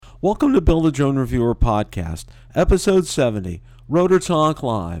Welcome to Build a Drone Reviewer Podcast, Episode 70, Rotor Talk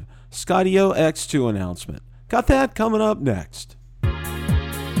Live, Skydio X2 announcement. Got that coming up next.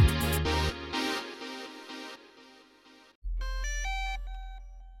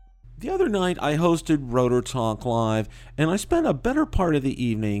 The other night, I hosted Rotor Talk Live, and I spent a better part of the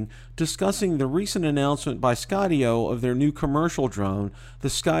evening discussing the recent announcement by Skydio of their new commercial drone, the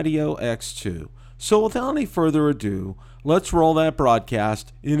Skydio X2. So without any further ado, let's roll that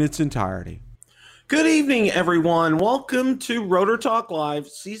broadcast in its entirety. Good evening, everyone. Welcome to Rotor Talk Live,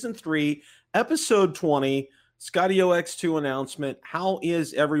 Season 3, Episode 20, Skydio X2 announcement. How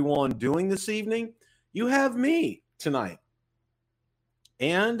is everyone doing this evening? You have me tonight.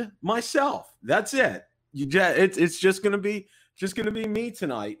 And myself. That's it. It's just gonna be me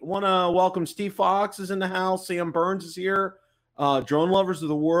tonight. Want to welcome Steve Fox is in the house. Sam Burns is here. Drone lovers of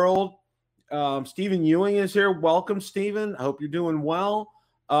the world. Stephen Ewing is here. Welcome, Stephen. I hope you're doing well.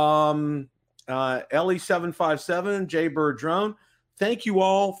 Ellie757, Jaybird Drone. Thank you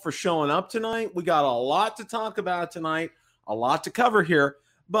all for showing up tonight. We got a lot to talk about tonight. A lot to cover here.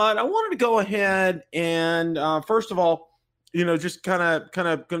 But I wanted to go ahead and first of all, just kind of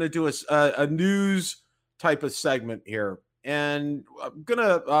going to do a news type of segment here, and I'm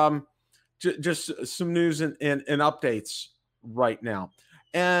gonna just some news and updates right now.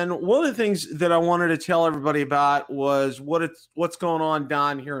 And one of the things that I wanted to tell everybody about was what's going on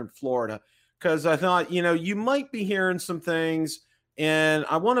down here in Florida, because I thought you might be hearing some things, and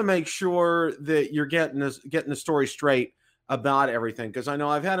I want to make sure that you're getting the story straight about everything, because I know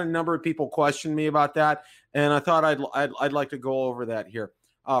I've had a number of people question me about that, and I thought I'd like to go over that here.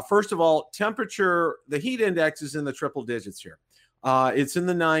 First of all, temperature, the heat index is in the triple digits here. It's in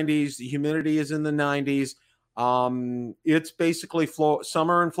the 90s. The humidity is in the 90s. It's basically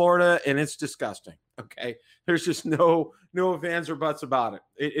summer in Florida, and it's disgusting. Okay, there's just no ifs, ands, or buts about it.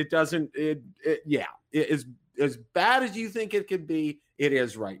 It is as bad as you think it could be. It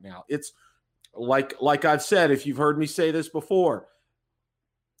is right now. It's like I've said, if you've heard me say this before,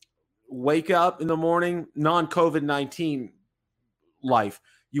 wake up in the morning, non-COVID-19 life.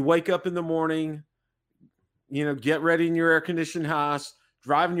 You wake up in the morning, get ready in your air-conditioned house,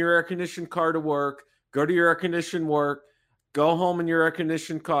 drive in your air-conditioned car to work, go to your air-conditioned work, go home in your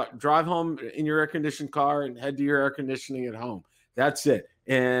air-conditioned car, drive home in your air-conditioned car, and head to your air conditioning at home. That's it.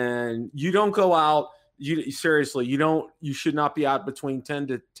 And you don't go out. You should not be out between 10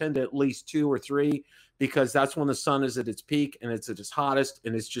 to at least 2 or 3, because that's when the sun is at its peak and it's at its hottest,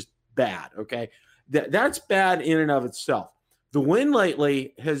 and it's just bad. Okay. That's bad in and of itself. The wind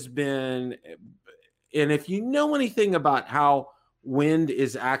lately has been, and if you know anything about how wind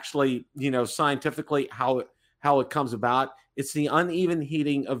is actually, scientifically how it comes about, it's the uneven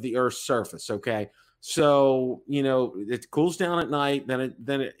heating of the Earth's surface. Okay. So, it cools down at night, then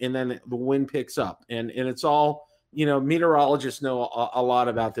the wind picks up, and it's all, meteorologists know a lot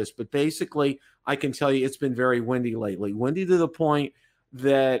about this, but basically I can tell you it's been very windy lately, windy to the point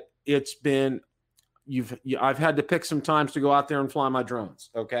that it's been, I've had to pick some times to go out there and fly my drones.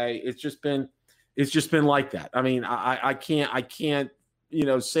 Okay. It's just been like that. I mean, I can't,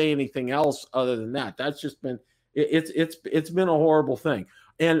 say anything else other than that. That's just been, it's been a horrible thing.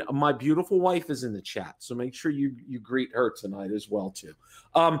 And my beautiful wife is in the chat, so make sure you greet her tonight as well too.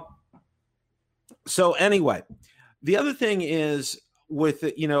 So anyway, the other thing is with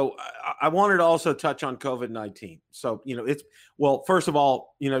it, I wanted to also touch on COVID-19. So first of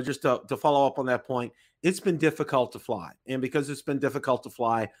all, just to follow up on that point, it's been difficult to fly, and because it's been difficult to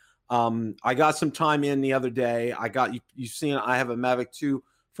fly, I got some time in the other day. You've seen I have a Mavic 2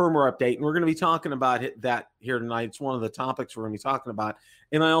 firmware update, and we're going to be talking about that here tonight. It's one of the topics we're going to be talking about.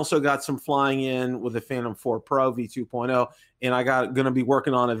 And I also got some flying in with the Phantom 4 Pro V2.0, and going to be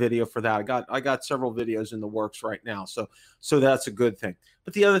working on a video for that. I got several videos in the works right now, so that's a good thing.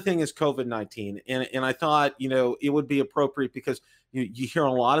 But the other thing is COVID-19, and I thought it would be appropriate, because you hear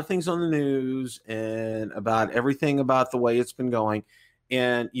a lot of things on the news and about everything about the way it's been going.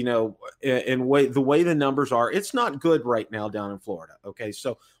 And, the way the numbers are, it's not good right now down in Florida. Okay.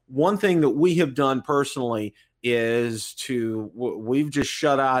 So one thing that we have done personally is we've just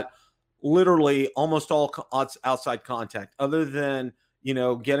shut out literally almost all outside contact, other than,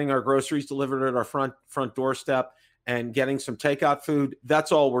 getting our groceries delivered at our front doorstep and getting some takeout food.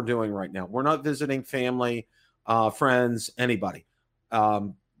 That's all we're doing right now. We're not visiting family, friends, anybody.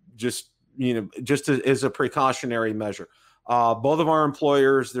 Just as a precautionary measure. Both of our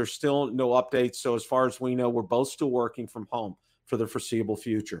employers, there's still no updates. So as far as we know, we're both still working from home for the foreseeable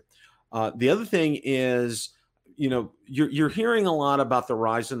future. The other thing is, you're hearing a lot about the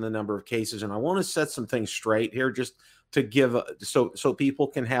rise in the number of cases, and I want to set some things straight here just to give so people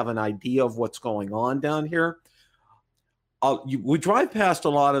can have an idea of what's going on down here. We drive past a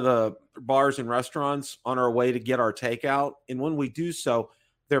lot of the bars and restaurants on our way to get our takeout, and when we do so,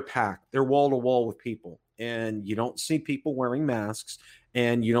 they're packed. They're wall to wall with people, and you don't see people wearing masks,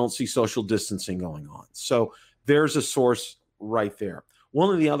 and you don't see social distancing going on. So there's a source right there.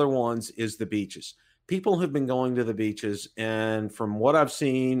 One of the other ones is the beaches. People have been going to the beaches, and from what I've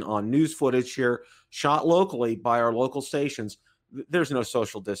seen on news footage here, shot locally by our local stations, there's no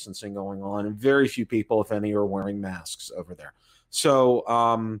social distancing going on, and very few people, if any, are wearing masks over there. So,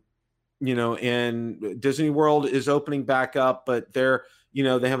 you know, and Disney World is opening back up, but they're, you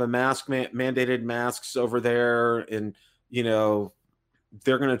know, they have a mask mandated masks over there, and, you know,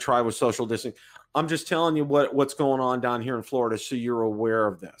 they're going to try with social distancing. I'm just telling you what's going on down here in Florida, so you're aware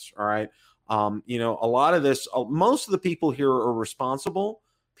of this. All right. You know, a lot of this, most of the people here are responsible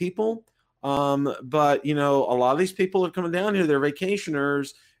people. But, you know, a lot of these people are coming down here, they're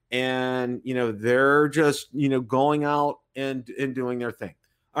vacationers, and, you know, they're just, you know, going out and doing their thing.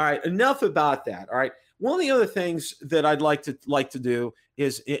 All right. Enough about that. All right. One of the other things that I'd like to do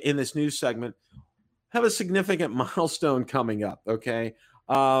is in this news segment, have a significant milestone coming up. Okay.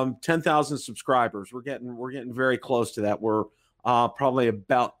 10,000 subscribers. We're getting very close to that. We're probably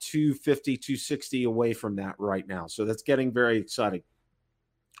about 250, 260 away from that right now. So that's getting very exciting.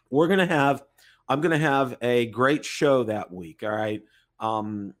 I'm going to have a great show that week. All right.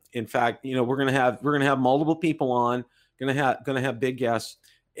 In fact, you know, we're going to have multiple people on, going to have big guests,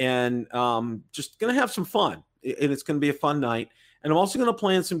 and just going to have some fun. And it's going to be a fun night. And I'm also going to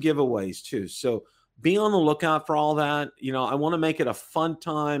plan some giveaways too. So be on the lookout for all that. You know, I want to make it a fun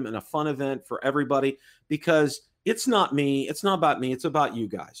time and a fun event for everybody, because it's not me. It's not about me. It's about you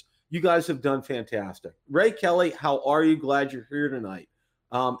guys. You guys have done fantastic. Ray Kelly, how are you? Glad you're here tonight.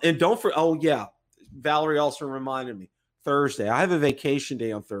 And don't for, oh yeah, Valerie also reminded me, Thursday, I have a vacation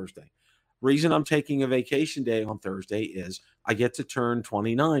day on Thursday. Reason I'm taking a vacation day on Thursday is I get to turn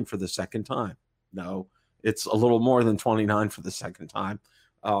 29 for the second time. No, it's a little more than 29 for the second time.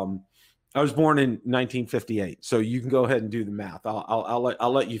 I was born in 1958, so you can go ahead and do the math.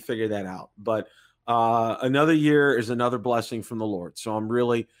 I'll let you figure that out. But another year is another blessing from the Lord. So I'm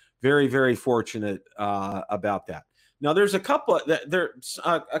really very, very fortunate about that. Now, there's a couple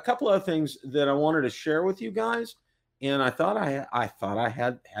of things that I wanted to share with you guys, and I thought I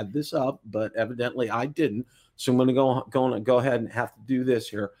had this up, but evidently I didn't. So I'm going to go ahead and have to do this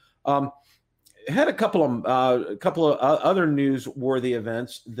here. Had a couple of other newsworthy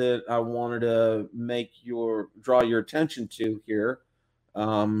events that I wanted to draw your attention to here.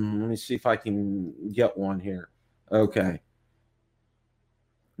 Let me see if I can get one here. Okay, I'm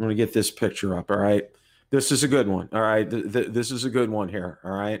going to get this picture up. All right. This is a good one. All right. This is a good one here.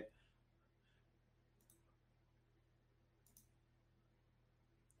 All right.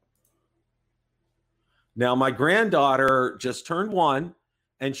 Now, my granddaughter just turned 1,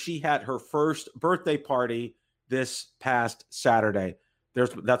 and she had her first birthday party this past Saturday.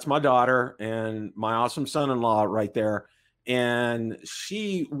 That's my daughter and my awesome son-in-law right there. And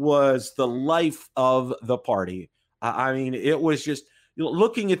she was the life of the party. I mean, it was just, you know,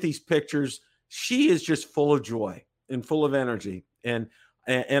 looking at these pictures, she is just full of joy and full of energy, and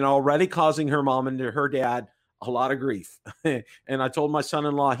already causing her mom and her dad a lot of grief. And I told my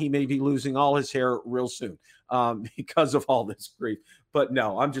son-in-law he may be losing all his hair real soon because of all this grief. But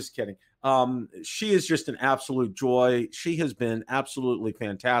no, I'm just kidding. She is just an absolute joy. She has been absolutely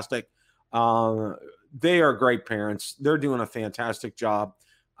fantastic. They are great parents. They're doing a fantastic job.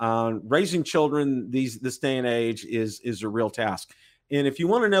 Raising children this day and age is a real task. And if you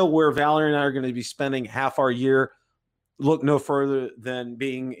want to know where Valerie and I are going to be spending half our year, look no further than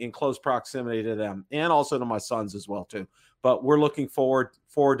being in close proximity to them, and also to my sons as well too. But we're looking forward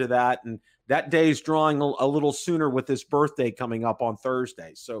to that, and that day is drawing a little sooner with this birthday coming up on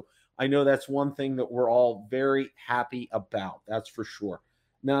Thursday. So I know that's one thing that we're all very happy about. That's for sure.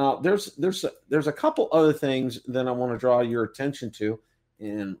 Now there's a couple other things that I want to draw your attention to,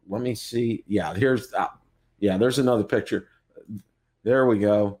 and let me see. Yeah, there's another picture. There we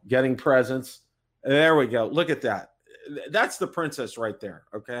go. Getting presents. There we go. Look at that. That's the princess right there.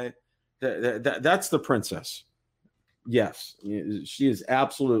 Okay. That's the princess. Yes. She is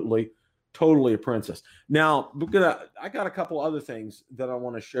absolutely, totally a princess. Now, I got a couple other things that I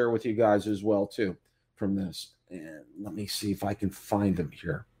want to share with you guys as well, too, from this. And let me see if I can find them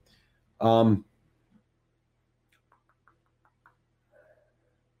here.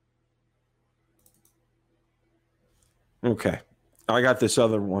 Okay. I got this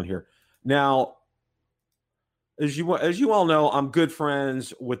other one here. Now, as you all know, I'm good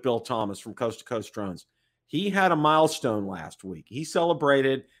friends with Bill Thomas from Coast to Coast Drones. he had a milestone last week. He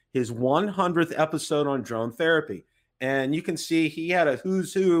celebrated his 100th episode on drone therapy. And you can see he had a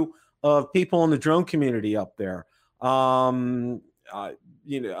who's who of people in the drone community up there. Um, uh,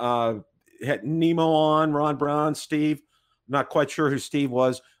 had Nemo on, Ron Brown, Steve. Not quite sure who Steve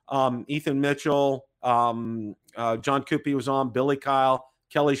was. Ethan Mitchell, John Coopy was on, Billy Kyle,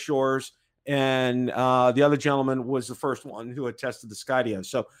 Kelly Shores, and the other gentleman was the first one who had tested the Skydio.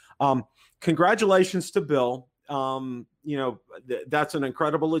 So congratulations to Bill. That's an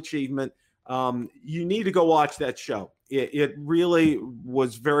incredible achievement. You need to go watch that show. It really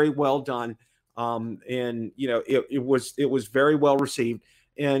was very well done. And it was very well received.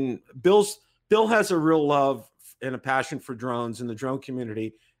 And Bill has a real love and a passion for drones in the drone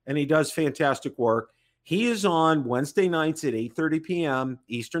community, and he does fantastic work. He is on Wednesday nights at 8:30 p.m.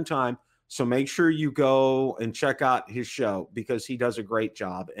 Eastern time. So make sure you go and check out his show because he does a great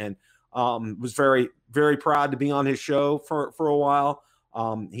job. And was very, very proud to be on his show for a while.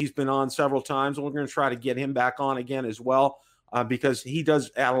 He's been on several times. We're going to try to get him back on again as well because he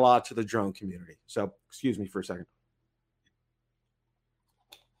does add a lot to the drone community. So excuse me for a second.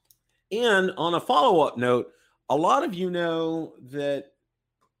 And on a follow-up note, a lot of you know that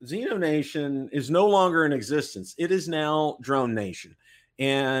Xeno Nation is no longer in existence. It is now Drone Nation.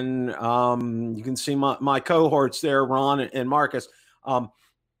 And you can see my cohorts there, Ron and Marcus.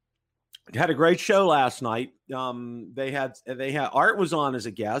 Had a great show last night. They had Art was on as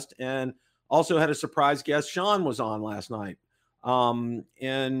a guest, and also had a surprise guest. Sean was on last night.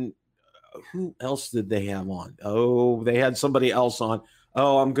 And who else did they have on? Oh, they had somebody else on.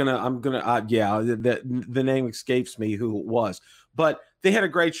 Oh, I'm gonna yeah, the name escapes me who it was, but they had a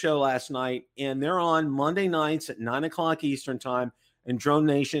great show last night, and they're on Monday nights at 9 o'clock Eastern time. And Drone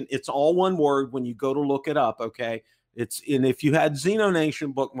Nation, it's all one word when you go to look it up. Okay. And if you had Xeno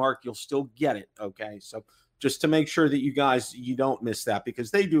Nation bookmark, you'll still get it. Okay. So just to make sure that you don't miss that because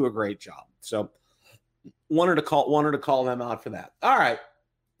they do a great job. So wanted to call them out for that. All right.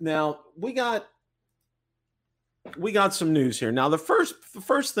 Now we got some news here. Now the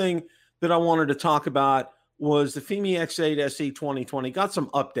first thing that I wanted to talk about was the FIMI X8 SE 2020. Got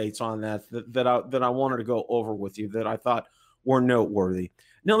some updates on that I wanted to go over with you that I thought were noteworthy.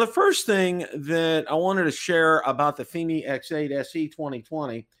 Now, the first thing that I wanted to share about the FIMI X8 SE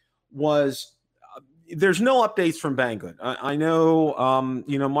 2020 was there's no updates from Banggood. I know,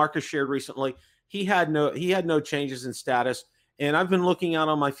 Marcus shared recently he had no changes in status, and I've been looking out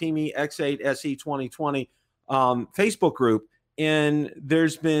on my FIMI X8 SE 2020 Facebook group, and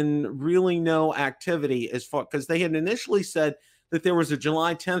there's been really no activity as far because they had initially said that there was a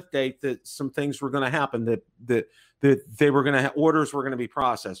July 10th date that some things were going to happen that they were going to orders were going to be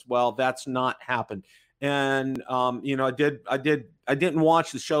processed. Well, that's not happened. And I didn't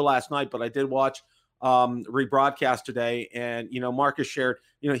watch the show last night, but I did watch rebroadcast today. And Marcus shared,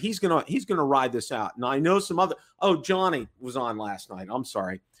 he's gonna ride this out. And I know some other. Oh, Johnny was on last night. I'm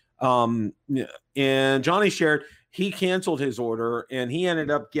sorry. And Johnny shared he canceled his order and he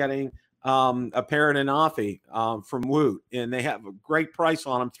ended up getting a Parrot and Offie from Woot, and they have a great price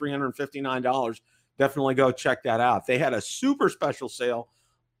on them, $359. Definitely go check that out. They had a super special sale.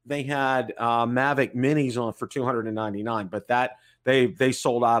 They had Mavic Minis on for $299, but that they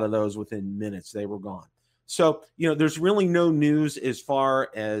sold out of those within minutes. They were gone. So there's really no news as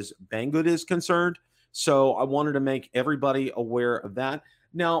far as Banggood is concerned. So I wanted to make everybody aware of that.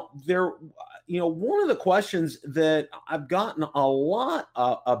 Now one of the questions that I've gotten a lot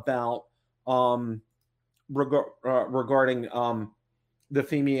about regarding the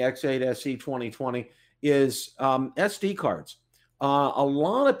FIMI X8 SE 2020 is SD cards. A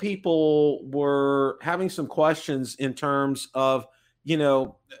lot of people were having some questions in terms of,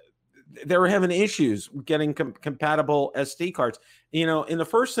 they were having issues getting compatible SD cards. And the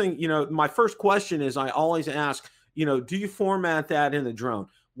first thing, my first question is I always ask, do you format that in the drone?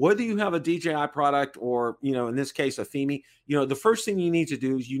 Whether you have a DJI product or, in this case, a FIMI, the first thing you need to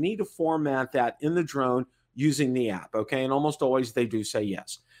do is you need to format that in the drone using the app, okay? And almost always they do say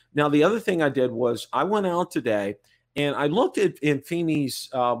yes. Now, the other thing I did was I went out today and I looked at in FIMI's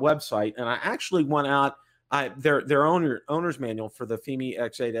website, and I actually went out their owner's manual for the FIMI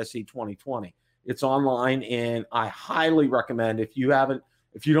X8 SE 2020. It's online, and I highly recommend if you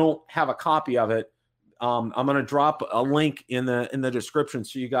don't have a copy of it, I'm going to drop a link in the description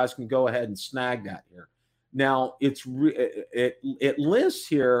so you guys can go ahead and snag that here. Now it lists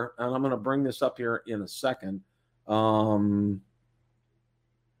here, and I'm going to bring this up here in a second.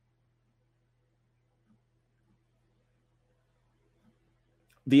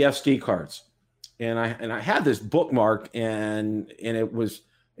 The SD cards, and I had this bookmark, and it was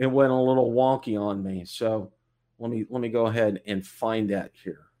it went a little wonky on me. So let me go ahead and find that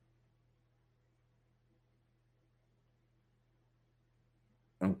here.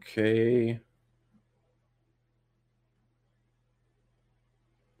 Okay.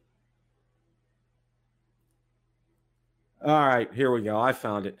 All right, here we go. I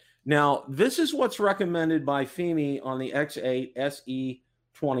found it. Now, this is what's recommended by FIMI on the X8 SE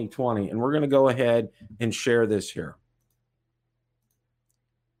 2020, and we're going to go ahead and share this here.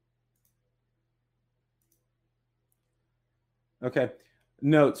 Okay.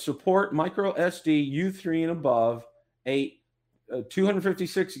 Note, support micro SD U3 and above,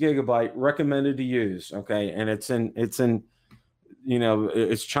 256 gigabyte recommended to use. Okay, and it's in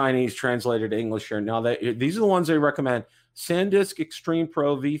it's Chinese translated to English here. Now these are the ones they recommend: SanDisk Extreme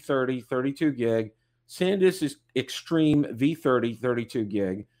Pro V30 32 gig, SanDisk Extreme V30 32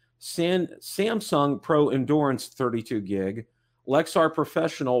 gig, Samsung Pro Endurance 32 gig, Lexar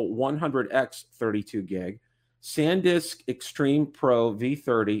Professional 100X 32 gig, SanDisk Extreme Pro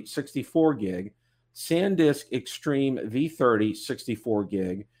V30 64 gig, SanDisk Extreme V30 64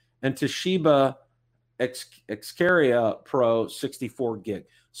 gig, and Toshiba Xcaria Pro 64 gig.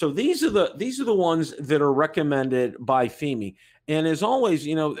 So these are the ones that are recommended by FIMI. And as always,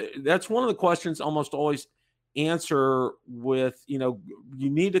 that's one of the questions almost always answer with, you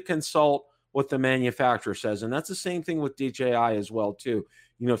need to consult what the manufacturer says. And that's the same thing with DJI as well too.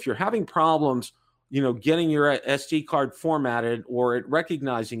 If you're having problems, getting your SD card formatted or it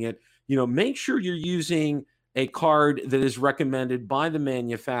recognizing it, make sure you're using a card that is recommended by the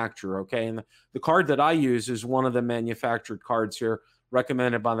manufacturer, okay? And the card that I use is one of the manufactured cards here,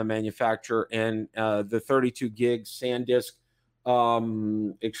 recommended by the manufacturer, and the 32 gig SanDisk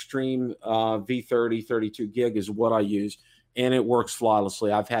Extreme V30 32 gig is what I use, and it works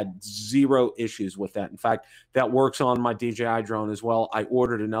flawlessly. I've had zero issues with that. In fact, that works on my DJI drone as well. I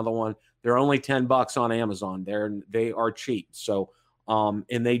ordered another one. They're only $10 on Amazon. They are cheap. So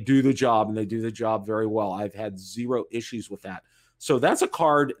and they do the job, and they do the job very well. I've had zero issues with that. So that's a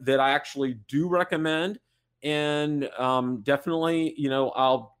card that I actually do recommend, and definitely,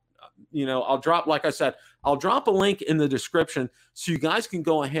 I'll drop, like I said, I'll drop a link in the description so you guys can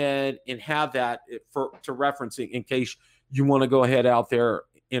go ahead and have that to referencing in case you want to go ahead out there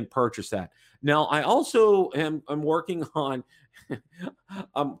and purchase that. Now, I also am working on,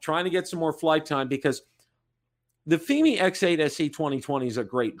 I'm trying to get some more flight time because the FIMI X8 SE 2020 is a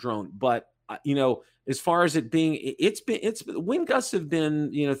great drone, but as far as it being, it's wind gusts have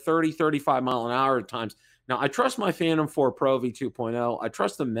been 30, 35 mile an hour at times. Now I trust my Phantom 4 Pro V2.0. I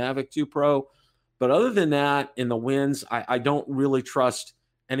trust the Mavic 2 Pro, but other than that, in the winds, I don't really trust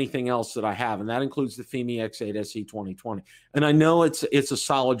anything else that I have, and that includes the FIMI X8 SE 2020. And I know it's a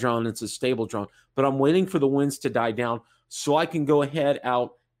solid drone, it's a stable drone, but I'm waiting for the winds to die down so I can go ahead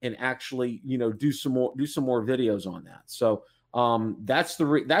out and actually, do some more videos on that. So that's the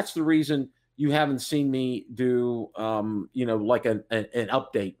reason you haven't seen me do, like an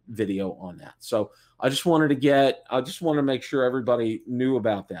update video on that. So I just wanted to make sure everybody knew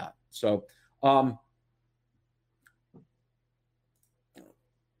about that. So I'm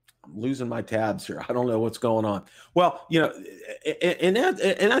losing my tabs here. I don't know what's going on. Well, and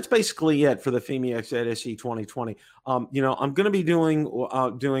that's basically it for the FIMI X8 SE 2020. I'm going to be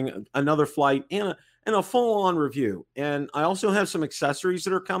doing another flight and a full-on review. And I also have some accessories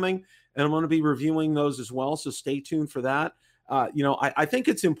that are coming, and I'm going to be reviewing those as well. So stay tuned for that. I think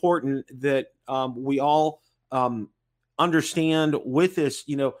it's important that we all understand with this,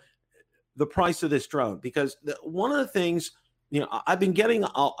 the price of this drone, because one of the things, I've been getting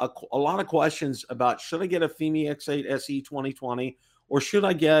a lot of questions about, should I get a FIMI X8 SE 2020 or should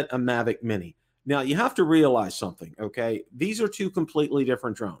I get a Mavic Mini? Now, you have to realize something, okay? These are two completely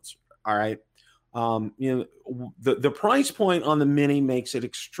different drones, all right? The price point on the Mini makes it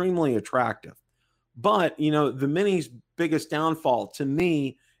extremely attractive. But, the Mini's biggest downfall to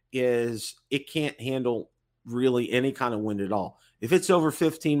me is it can't handle really any kind of wind at all. If it's over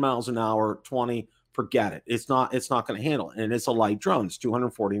 15 miles an hour, 20, forget it. It's not going to handle it. And it's a light drone. It's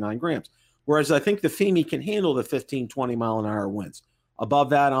 249 grams. Whereas I think the FIMI can handle the 15, 20 mile an hour winds. Above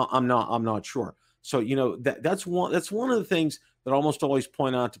that, I'm not sure. So, that's one of the things that I almost always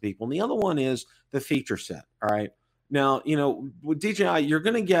point out to people. And the other one is the feature set. All right. Now, with DJI, you're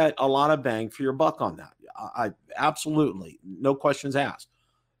going to get a lot of bang for your buck on that. I absolutely, no questions asked.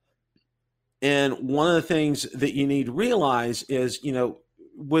 And one of the things that you need to realize is,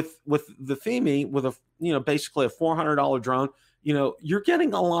 with the FIMI, with basically a $400 drone, you're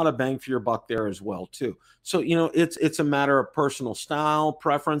getting a lot of bang for your buck there as well too. So it's a matter of personal style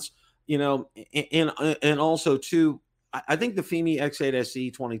preference, and also too, I think the FIMI X8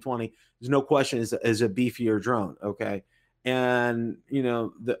 SE 2020 is no question is a beefier drone. Okay. And, you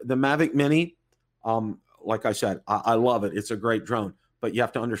know, the Mavic Mini, like I said, I love it. It's a great drone, but you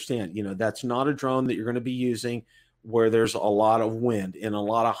have to understand, you know, that's not a drone that you're going to be using where there's a lot of wind and a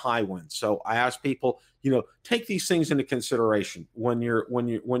lot of high wind. So I ask people, you know, take these things into consideration when you're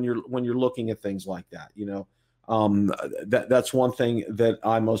looking at things like that. You know, that's one thing that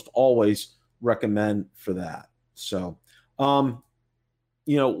I most always recommend for that. So,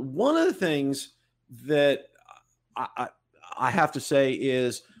 you know, one of the things that I have to say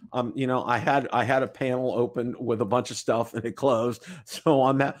is, you know, I had a panel open with a bunch of stuff and it closed, so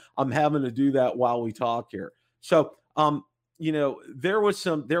I'm having to do that while we talk here. So, you know, there was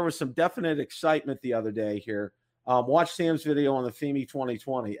some definite excitement the other day here. Watch Sam's video on the FIMI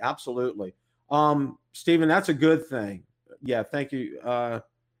 2020. Absolutely, Stephen, that's a good thing. Yeah, thank you.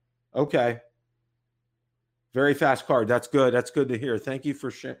 Okay, very fast card. That's good. That's good to hear. Thank you for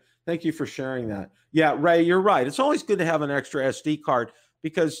sharing that. Yeah, Ray, you're right. It's always good to have an extra SD card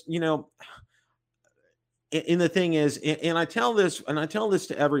because, you know, and the thing is, and I tell this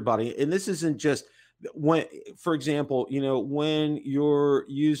to everybody, and this isn't just when, for example, you know, when you're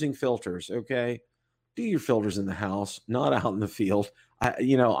using filters, okay, do your filters in the house, not out in the field.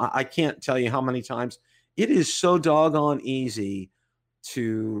 I can't tell you how many times it is so doggone easy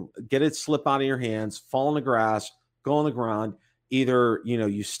to get it slip out of your hands, fall in the grass, go on the ground. Either, you know,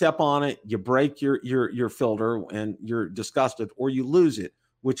 you step on it, you break your filter and you're disgusted, or you lose it,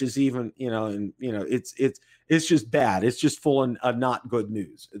 which is even, you know, and you know, it's just bad. It's just full of not good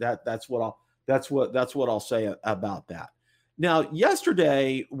news. That's what I'll say about that. Now,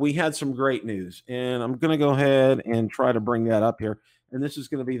 yesterday we had some great news, and I'm going to go ahead and try to bring that up here. And this is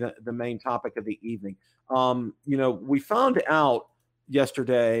going to be the main topic of the evening. You know, we found out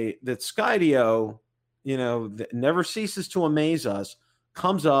yesterday that Skydio, you know, that never ceases to amaze us,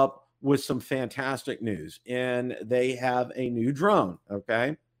 comes up with some fantastic news, and they have a new drone.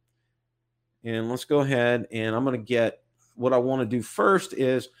 Okay. And let's go ahead, and I'm going to get what I want to do first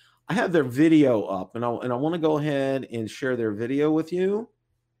is I have their video up, and I want to go ahead and share their video with you.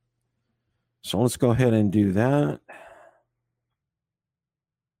 So let's go ahead and do that.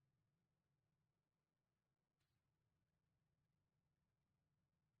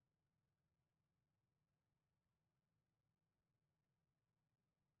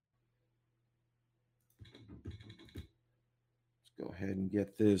 Go ahead and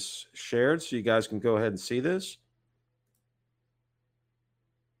get this shared so you guys can go ahead and see this.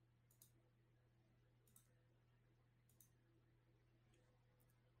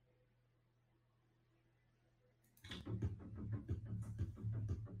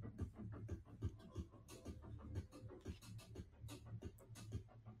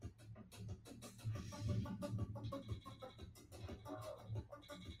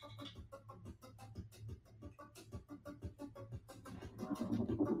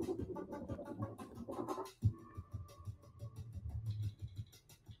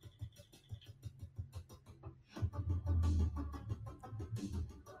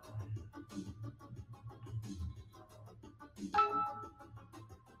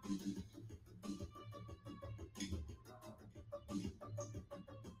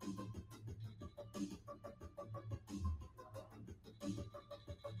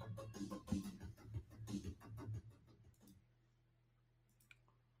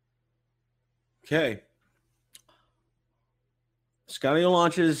 Okay. Skydio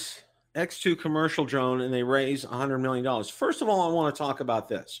launches X2 commercial drone and they raise $100 million. First of all, I want to talk about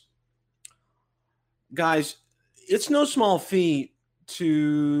this. Guys, it's no small feat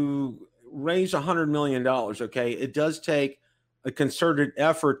to raise $100 million, okay? It does take a concerted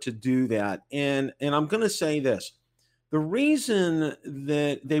effort to do that. And I'm going to say this. The reason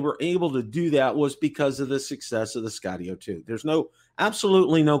that they were able to do that was because of the success of the Skydio 2. There's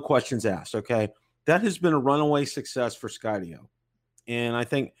absolutely no questions asked, okay? That has been a runaway success for Skydio. And I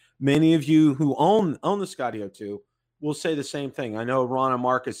think many of you who own the Skydio 2 will say the same thing. I know Ron and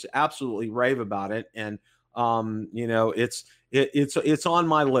Marcus absolutely rave about it, and you know, it's on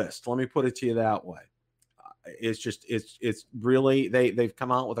my list. Let me put it to you that way. It's really they've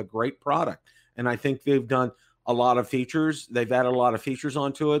come out with a great product, and I think they've done a lot of features. They've added a lot of features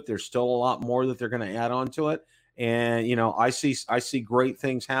onto it. There's still a lot more that they're going to add onto it, and you know, I see great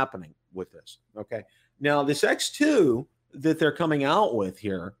things happening with this. Okay, now this X2 that they're coming out with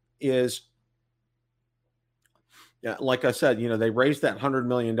here is, yeah, like I said, you know, they raised that $100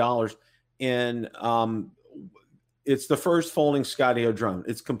 million, and it's the first folding Skydio drone.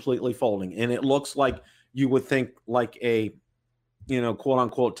 It's completely folding, and it looks like you would think like a, you know, quote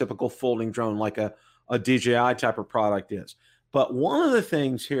unquote typical folding drone, like a a DJI type of product is. But one of the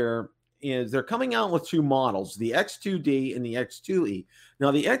things here is they're coming out with two models, the X2D and the X2E.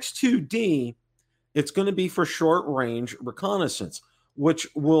 Now, the X2D, it's going to be for short range reconnaissance, which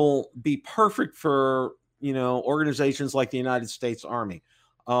will be perfect for, organizations like the United States Army.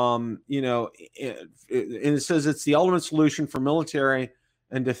 And it says it's the ultimate solution for military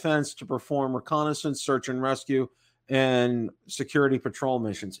and defense to perform reconnaissance, search and rescue, and security patrol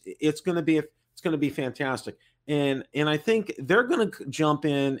missions. It's going to be fantastic. And I think they're going to jump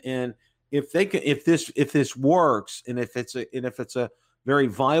in, and if this works, and if it's a very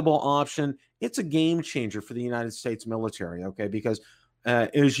viable option, it's a game changer for the United States military. Okay, because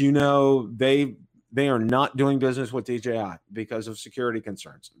as you know, they are not doing business with DJI because of security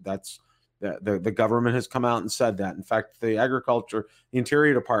concerns. That's the government has come out and said that. In fact, the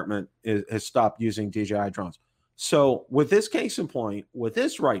Interior Department has stopped using DJI drones. So with this case in point, with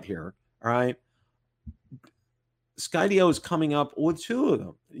this right here, all right, Skydio is coming up with two of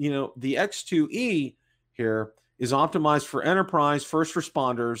them. The X2E here is optimized for enterprise, first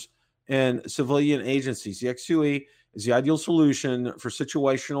responders, and civilian agencies. The X2E is the ideal solution for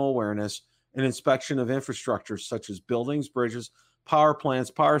situational awareness and inspection of infrastructure such as buildings, bridges, power plants,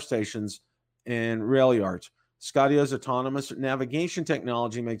 power stations, and rail yards. Skydio's autonomous navigation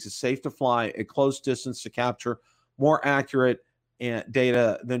technology makes it safe to fly a close distance to capture more accurate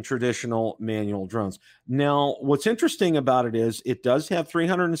data than traditional manual drones. Now, what's interesting about it is it does have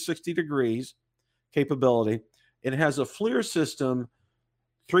 360 degrees capability. It has a FLIR system,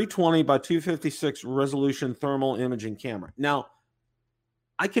 320 by 256 resolution thermal imaging camera. Now,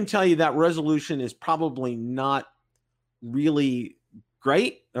 I can tell you that resolution is probably not really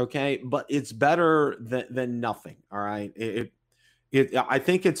great, okay, but it's better than nothing. All right, I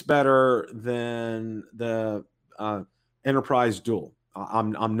think it's better than the Enterprise Dual.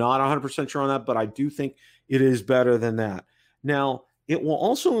 I'm not 100% sure on that, but I do think it is better than that. Now, it will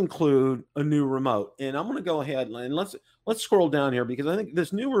also include a new remote, and I'm going to go ahead and let's scroll down here because I think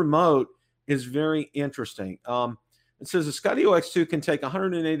this new remote is very interesting. It says the Skydio X2 can take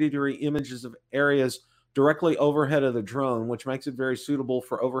 180-degree images of areas directly overhead of the drone, which makes it very suitable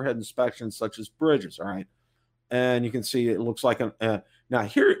for overhead inspections such as bridges. All right, and you can see it looks like now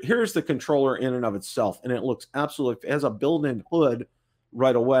here's the controller in and of itself, and it looks absolutely, it has a built-in hood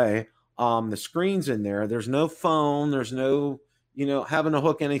right away. The screen's in there. There's no phone. There's no having to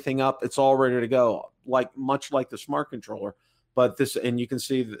hook anything up. It's all ready to go, much like the smart controller. But this, and you can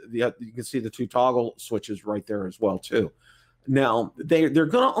see the two toggle switches right there as well too. Now they're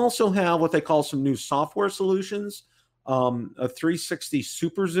going to also have what they call some new software solutions, a 360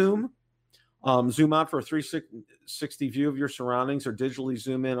 super zoom, zoom out for a 360 view of your surroundings, or digitally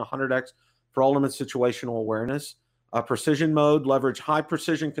zoom in 100x for ultimate situational awareness. Precision mode, leverage high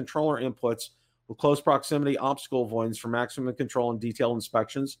precision controller inputs with close proximity obstacle avoidance for maximum control and detailed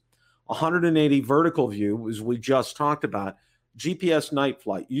inspections. 180 vertical view, as we just talked about. GPS night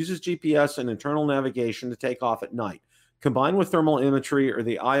flight, uses GPS and internal navigation to take off at night, combined with thermal imagery or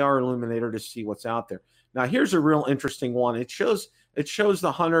the IR illuminator to see what's out there. Now, here's a real interesting one. It shows the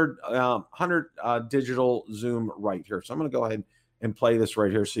 100 digital zoom right here. So I'm going to go ahead and play this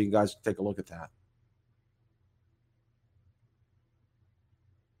right here so you guys can take a look at that.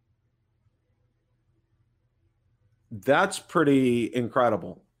 That's pretty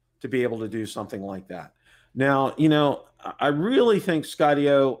incredible to be able to do something like that. Now, I really think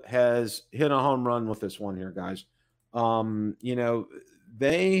Skydio has hit a home run with this one here, guys. They've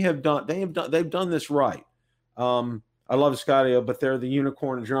done this right. I love Skydio, but they're the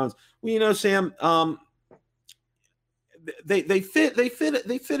unicorn of drones. Well, Sam, they fit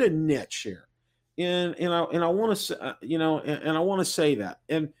a niche here, and I want to say, and I want to say that,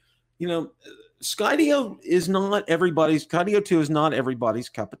 and Skydio is not everybody's. Skydio 2 is not everybody's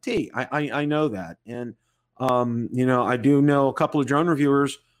cup of tea. I know that, and I do know a couple of drone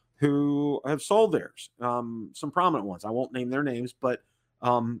reviewers who have sold theirs. Some prominent ones. I won't name their names, but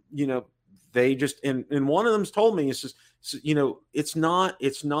they just, and one of them's told me, it's just, it's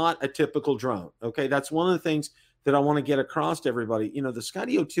not a typical drone. Okay, that's one of the things that I want to get across to everybody. The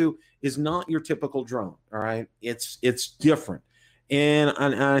Skydio 2 is not your typical drone. All right, it's different. And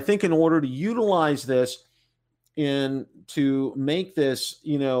I think in order to utilize this and to make this,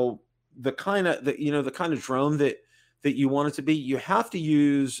 the kind of drone that you want it to be, you have to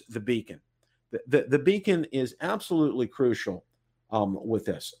use the beacon. The beacon is absolutely crucial with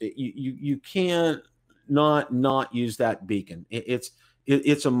this. You can't not use that beacon. It's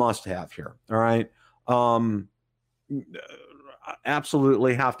a must-have here. All right,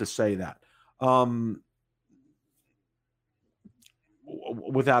 absolutely have to say that.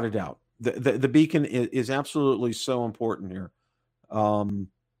 Without a doubt. The beacon is absolutely so important here.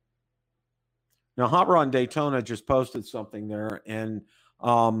 Now, Hot Rod in Daytona just posted something there, and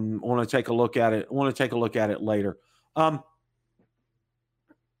I want to take a look at it. I want to take a look at it later. But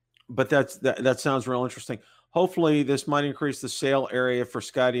that sounds real interesting. Hopefully, this might increase the sale area for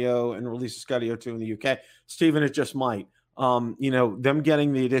Skydio and release the Skydio 2 in the UK. Stephen, it just might. Them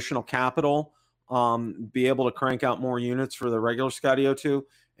getting the additional capital, be able to crank out more units for the regular Skydio 2.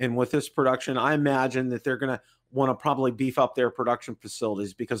 And with this production, I imagine that they're going to want to probably beef up their production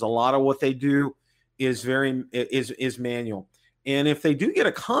facilities, because a lot of what they do is manual. And if they do get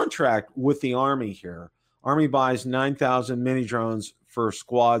a contract with the Army here, Army buys 9,000 mini drones for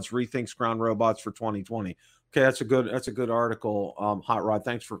squads, rethinks ground robots for 2020. Okay, that's a good article. Hot Rod,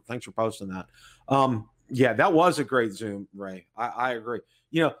 thanks for posting that. Yeah, that was a great Zoom, Ray. I agree.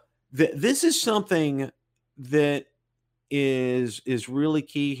 This is something that is really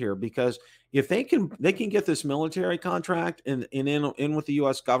key here, because if they can get this military contract and in with the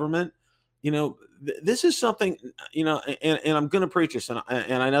U.S. government, this is something, and I'm going to preach this, and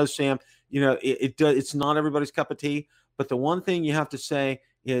I know, Sam, it's not everybody's cup of tea, but the one thing you have to say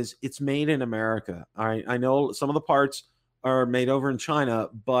is it's made in America. All right, I know some of the parts are made over in China,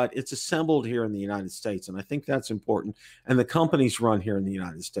 but it's assembled here in the United States, and I think that's important. And the companies run here in the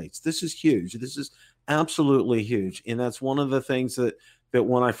United States. This is huge. This is absolutely huge, and that's one of the things that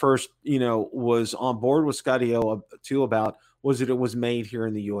when I first was on board with Skydio 2 about, was that it was made here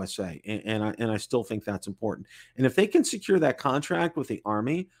in the USA, and I still think that's important. And if they can secure that contract with the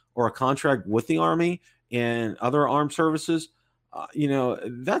Army, or a contract with the Army and other armed services,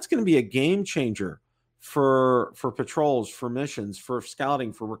 that's going to be a game changer for patrols, for missions, for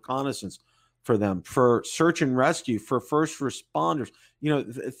scouting, for reconnaissance, for them, for search and rescue, for first responders.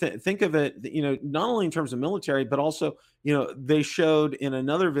 Think of it, not only in terms of military, but also, they showed in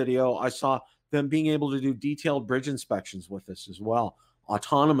another video I saw them being able to do detailed bridge inspections with this as well,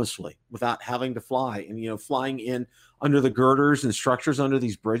 autonomously, without having to fly. And flying in under the girders and structures under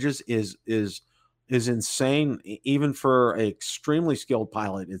these bridges is insane, even for an extremely skilled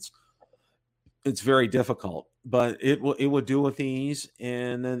pilot. It's very difficult, but it will do with ease.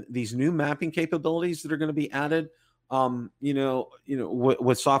 And then these new mapping capabilities that are going to be added,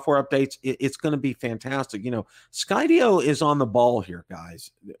 with software updates, it's going to be fantastic. Skydio is on the ball here,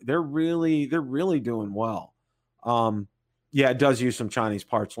 guys. They're really doing well. Yeah, it does use some Chinese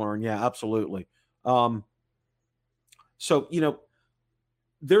parts, Lauren. Yeah, absolutely. So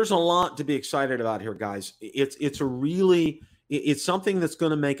there's a lot to be excited about here, guys. It's something that's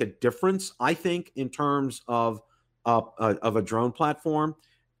going to make a difference, I think, in terms of a drone platform,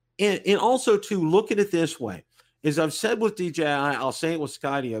 and also to look at it this way. As I've said with DJI, I'll say it with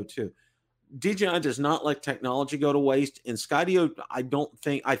Skydio too. DJI does not let technology go to waste, and Skydio, I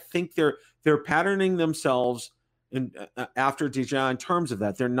think they're patterning themselves after DJI in terms of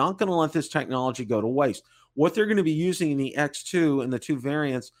that. They're not going to let this technology go to waste. What they're going to be using in the X2 and the 2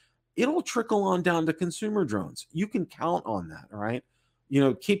 variants, it'll trickle on down to consumer drones. You can count on that, all right?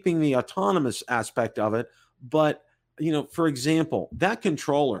 Keeping the autonomous aspect of it. But, for example, that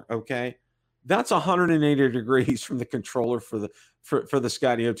controller, okay, that's 180 degrees from the controller for the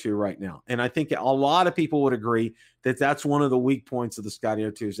Skydio 2 right now. And I think a lot of people would agree that that's one of the weak points of the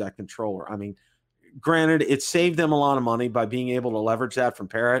Skydio 2 is that controller. I mean, granted, it saved them a lot of money by being able to leverage that from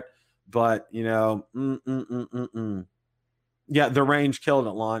Parrot, but, yeah, the range killed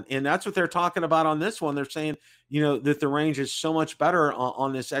it, Lon. And that's what they're talking about on this one. They're saying, that the range is so much better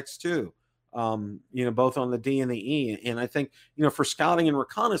on this X2, both on the D and the E. And I think, for scouting and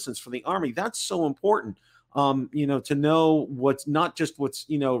reconnaissance for the Army, that's so important, to know what's not just what's,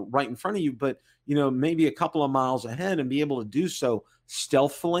 right in front of you, but, maybe a couple of miles ahead and be able to do so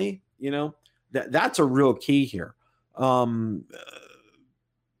stealthily, that's a real key here.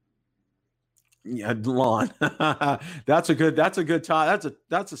 Yeah, Lon. that's a topic.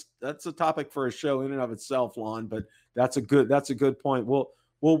 That's a topic for a show in and of itself, Lon. But that's a good point.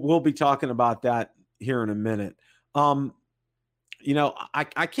 We'll be talking about that here in a minute. I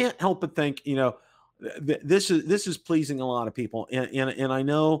can't help but think, this is pleasing a lot of people, and I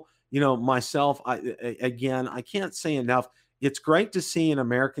know, myself. I can't say enough. It's great to see an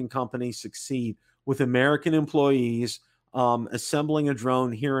American company succeed with American employees. Assembling a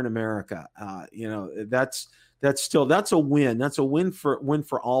drone here in America, that's a win. That's a win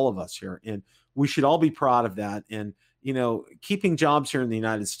for all of us here, and we should all be proud of that. And keeping jobs here in the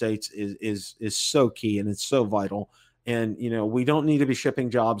United States is so key, and it's so vital. And we don't need to be shipping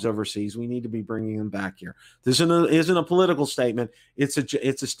jobs overseas. We need to be bringing them back here. This isn't a political statement. It's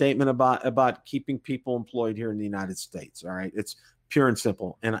a statement about keeping people employed here in the United States. All right, it's pure and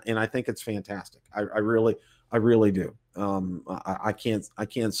simple. And I think it's fantastic. I really do. I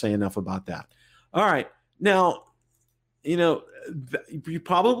can't say enough about that. All right. Now, you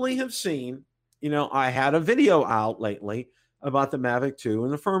probably have seen, I had a video out lately about the Mavic 2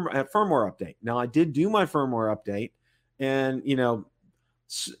 and the firmware update. Now, I did do my firmware update, and,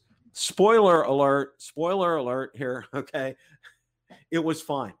 spoiler alert here, okay? It was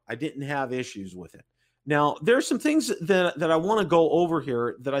fine. I didn't have issues with it. Now, there's some things that I want to go over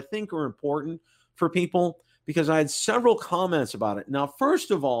here that I think are important for people, because I had several comments about it. Now,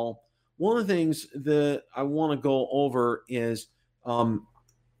 first of all, one of the things that I want to go over is, let's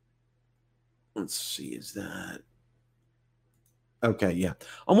see, is that, okay, yeah.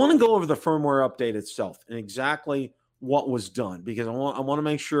 I want to go over the firmware update itself and exactly what was done, because I want to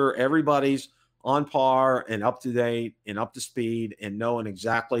make sure everybody's on par and up to date and up to speed and knowing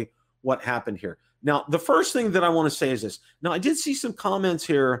exactly what happened here. Now, the first thing that I want to say is this. Now, I did see some comments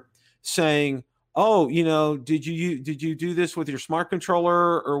here saying, oh, did you do this with your smart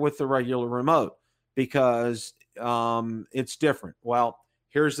controller or with the regular remote? Because it's different. Well,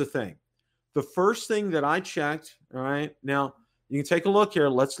 here's the thing. The first thing that I checked, all right, now you can take a look here.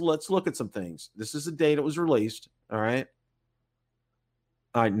 Let's look at some things. This is the date it was released, all right?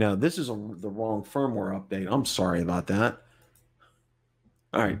 All right, no, this is the wrong firmware update. I'm sorry about that.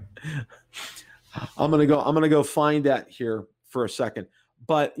 All right. I'm gonna go find that here for a second.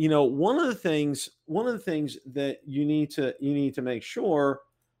 But one of the things that you need to make sure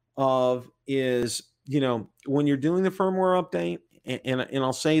of is, when you're doing the firmware update, and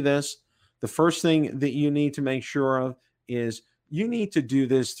I'll say this, the first thing that you need to make sure of is you need to do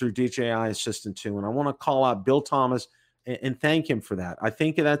this through DJI Assistant 2. And I want to call out Bill Thomas and thank him for that. I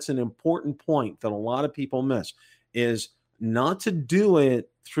think that's an important point that a lot of people miss, is not to do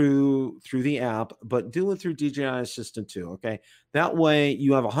it through the app, but do it through DJI Assistant 2. Okay, that way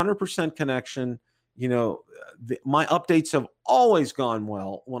you have 100% connection. My updates have always gone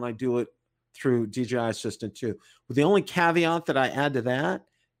well when I do it through DJI Assistant 2. But the only caveat that I add to that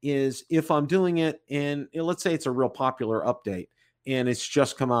is if I'm doing it, and let's say it's a real popular update and it's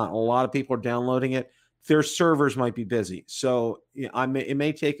just come out, a lot of people are downloading it, their servers might be busy. So it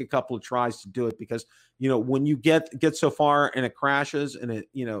may take a couple of tries to do it, because when you get so far and it crashes and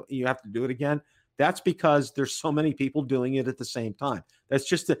you have to do it again, that's because there's so many people doing it at the same time. That's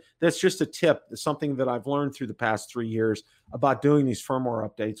just a tip, something that I've learned through the past 3 years about doing these firmware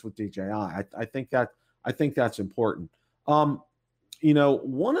updates with DJI. I think that's important.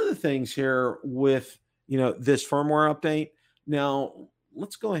 One of the things here with this firmware update. Now,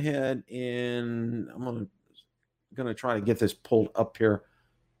 let's go ahead, and I'm gonna try to get this pulled up here.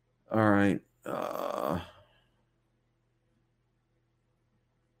 All right.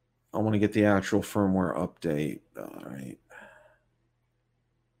 I want to get the actual firmware update. All right.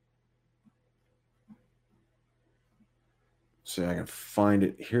 See, I can find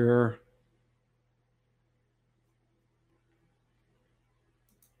it here.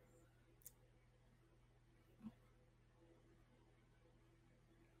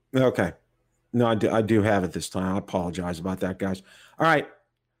 Okay. No, I do have it this time. I apologize about that, guys. All right.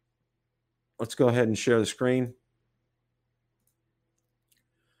 Let's go ahead and share the screen.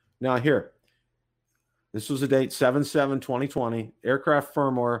 Now here, this was the date 7/7/2020, aircraft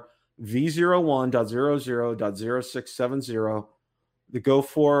firmware V01.00.0670. The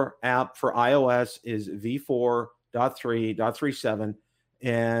Go4 app for iOS is V4.3.37,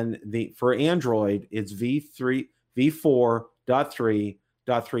 and for Android, it's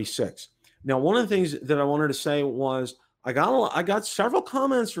V4.3.36. Now, one of the things that I wanted to say was I got several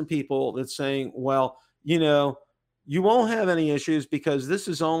comments from people that's saying, well, you won't have any issues because this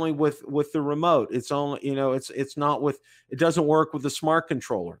is only with the remote. It's only, it's not with, it doesn't work with the smart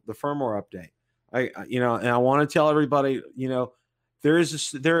controller, the firmware update. And I want to tell everybody, it's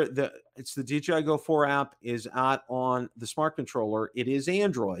the DJI Go 4 app is out on the smart controller. It is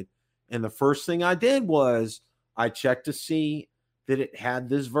Android. And the first thing I did was I checked to see that it had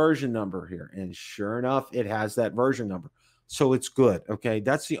this version number here. And sure enough, it has that version number. So it's good. Okay.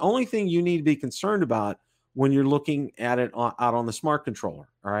 That's the only thing you need to be concerned about when you're looking at it out on the smart controller.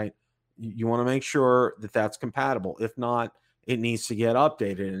 All right. You want to make sure that that's compatible. If not, it needs to get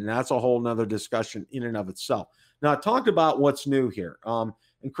updated. And that's a whole nother discussion in and of itself. Now, I talked about what's new here.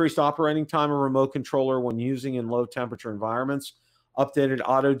 Increased operating time of remote controller when using in low temperature environments. Updated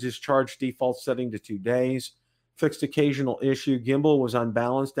auto discharge default setting to 2 days. Fixed occasional issue. Gimbal was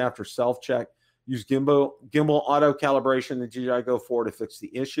unbalanced after self-check. Use gimbal auto calibration in the DJI Go 4 to fix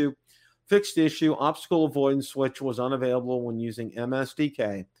the issue. Fixed issue. Obstacle avoidance switch was unavailable when using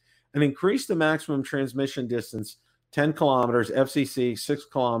MSDK. And increased the maximum transmission distance 10 kilometers, FCC 6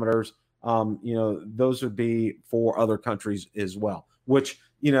 kilometers. You know, those would be for other countries as well, which,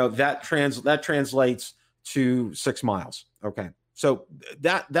 you know, that translates to 6 miles. Okay. So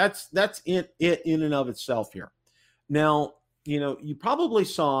that's it in and of itself here. Now, you know, you probably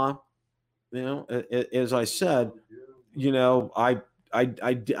saw, you know, as I said, you know, I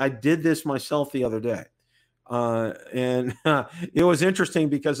did this myself the other day. And it was interesting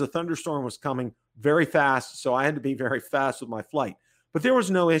because the thunderstorm was coming very fast. So I had to be very fast with my flight, but there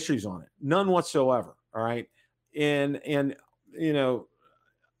was no issues on it. None whatsoever. All right. And, you know,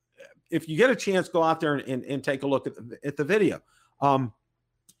 if you get a chance, go out there and take a look at the video.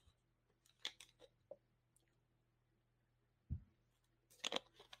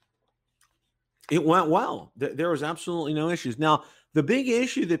 It went well. There was absolutely no issues. Now, the big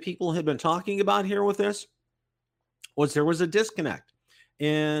issue that people had been talking about here with this was there was a disconnect,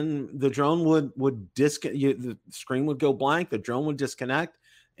 and the drone would disconnect. The screen would go blank. The drone would disconnect,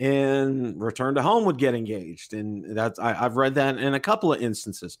 and return to home would get engaged. And that's I've read that in a couple of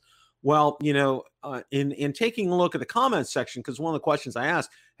instances. Well, you know, in taking a look at the comments section, because one of the questions I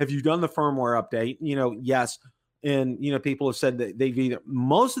asked, have you done the firmware update? You know, yes. And, you know, people have said that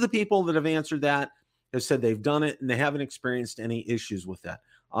most of the people that have answered that have said they've done it and they haven't experienced any issues with that.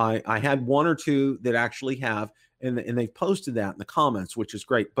 I had one or two that actually have, and they've posted that in the comments, which is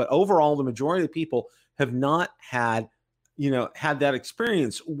great. But overall, the majority of the people have not had, you know, had that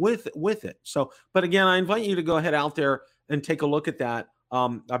experience with it. So, but again, I invite you to go ahead out there and take a look at that.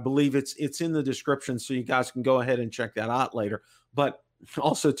 I believe it's in the description, so you guys can go ahead and check that out later. But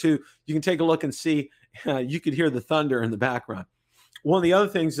also, too, you can take a look and see. You could hear the thunder in the background. One of the other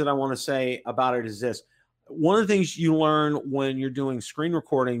things that I want to say about it is this. One of the things you learn when you're doing screen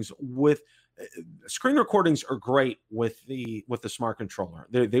recordings screen recordings are great with the smart controller.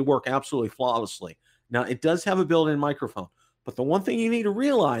 They work absolutely flawlessly. Now, it does have a built-in microphone, but the one thing you need to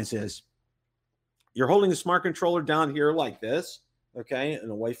realize is you're holding the smart controller down here like this, okay, and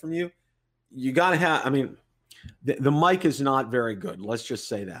away from you. You got to have, I mean, the mic is not very good. Let's just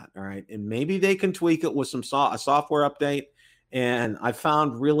say that. All right. And maybe they can tweak it with a software update. And I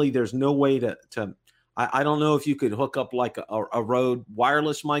found really there's no way to I don't know if you could hook up like a Rode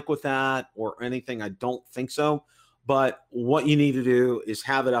wireless mic with that or anything. I don't think so. But what you need to do is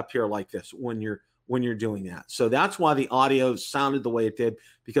have it up here like this when you're doing that. So that's why the audio sounded the way it did,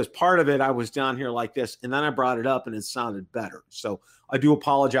 because part of it I was down here like this, and then I brought it up and it sounded better. So I do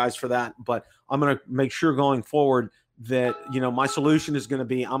apologize for that, but I'm going to make sure going forward that, you know, my solution is going to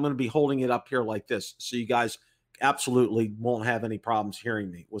be, I'm going to be holding it up here like this, so you guys absolutely won't have any problems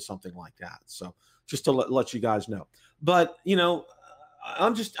hearing me with something like that. So just to let you guys know. But, you know,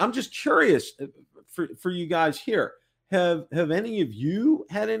 I'm just curious for you guys here. Have any of you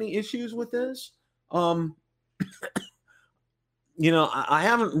had any issues with this? You know, I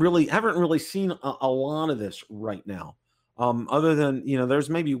haven't really seen a lot of this right now. Other than, you know, there's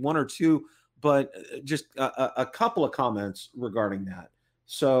maybe one or two, but just a couple of comments regarding that.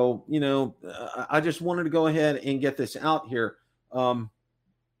 So, you know, I just wanted to go ahead and get this out here.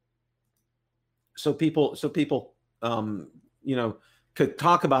 So people, you know, could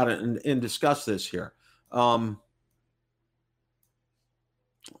talk about it and discuss this here.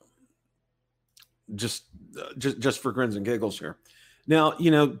 Just for grins and giggles here. Now,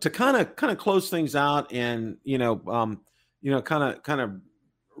 you know, to kind of close things out and, you know, kind of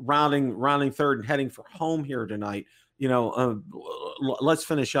rounding third and heading for home here tonight, you know, let's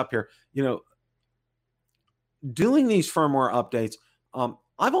finish up here. You know, doing these firmware updates,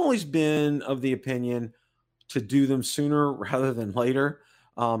 I've always been of the opinion to do them sooner rather than later.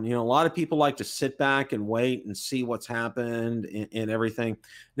 You know, a lot of people like to sit back and wait and see what's happened and everything.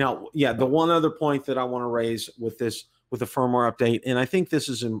 Now, yeah, the one other point that I want to raise with the firmware update, and I think this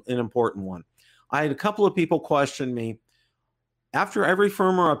is an important one. I had a couple of people question me after every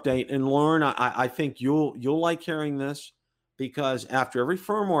firmware update, and Lauren, I think you'll like hearing this, because after every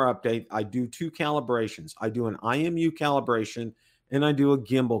firmware update, I do two calibrations. I do an IMU calibration and I do a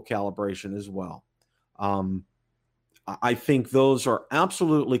gimbal calibration as well. I think those are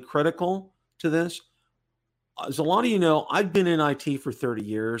absolutely critical to this. As a lot of you know, I've been in IT for 30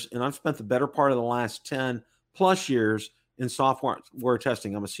 years, and I've spent the better part of the last 10 plus years in software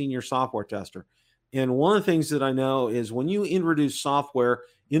testing. I'm a senior software tester. And one of the things that I know is when you introduce software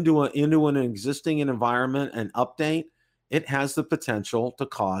into an existing environment and update, it has the potential to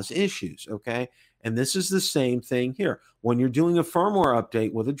cause issues, okay? And this is the same thing here. When you're doing a firmware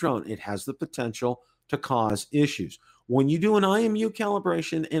update with a drone, it has the potential to cause issues. When you do an IMU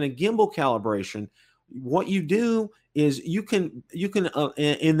calibration and a gimbal calibration, what you do is you can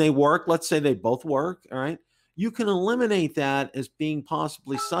and they work. Let's say they both work, all right? you can eliminate that as being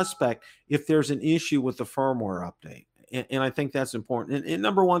possibly suspect if there's an issue with the firmware update. And I think that's important. And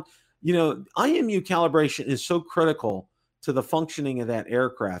number one, IMU calibration is so critical to the functioning of that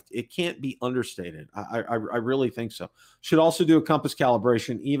aircraft. It can't be understated. I really think so. Should also do a compass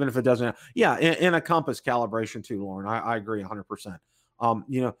calibration, even if it doesn't have, and a compass calibration too, Lauren. I agree 100%.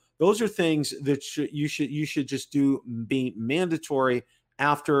 Those are things that you should just do, be mandatory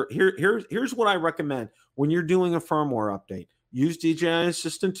after. Here's what I recommend when you're doing a firmware update. Use DJI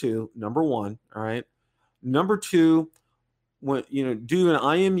Assistant 2, number one. All right. Number two, when do an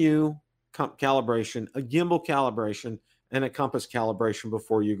IMU calibration, a gimbal calibration, and a compass calibration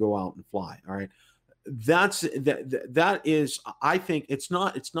before you go out and fly. All right. That is, I think it's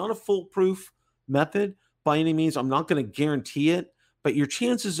not a foolproof method by any means. I'm not going to guarantee it, but your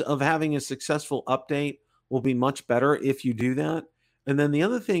chances of having a successful update will be much better if you do that. And then the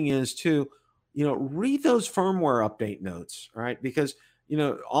other thing is too, read those firmware update notes, right? Because,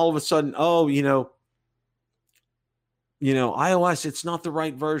 all of a sudden, iOS, it's not the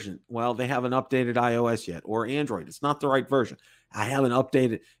right version. Well, they haven't updated iOS yet, or Android, it's not the right version. I haven't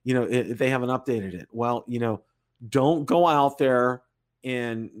updated, they haven't updated it. Well, don't go out there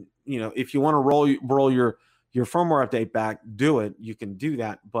and, if you want to roll your firmware update back, do it. You can do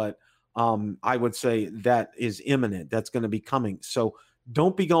that. But I would say that is imminent. That's going to be coming. So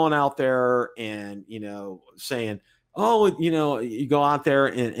don't be going out there and, saying, oh, you go out there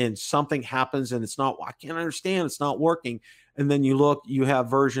and something happens and it's not, I can't understand, it's not working. And then you look, you have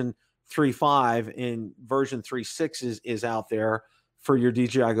version 3.5 and version 3.6 is out there for your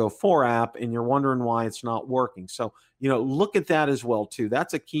DJI Go 4 app, and you're wondering why it's not working. So, look at that as well too.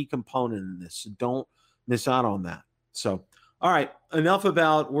 That's a key component in this. So don't miss out on that. So, all right, enough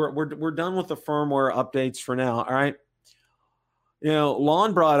about, we're done with the firmware updates for now. All right.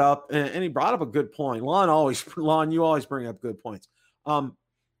 Lon brought up, and he brought up a good point. Lon, you always bring up good points. The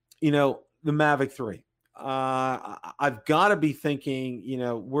Mavic 3. I've got to be thinking,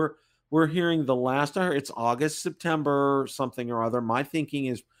 we're hearing the last, it's August, September, something or other. My thinking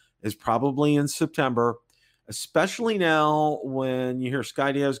is probably in September, especially now when you hear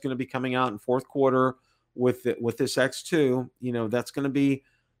Skydio is going to be coming out in fourth quarter with this X2. That's going to be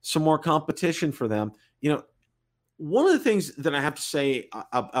some more competition for them. One of the things that I have to say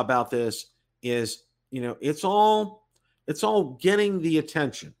about this is, it's all getting the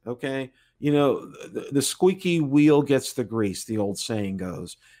attention. Okay. The squeaky wheel gets the grease, the old saying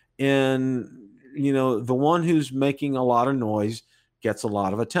goes. And, the one who's making a lot of noise gets a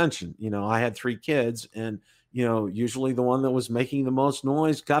lot of attention. I had 3 kids, and, usually the one that was making the most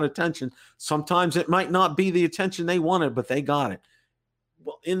noise got attention. Sometimes it might not be the attention they wanted, but they got it.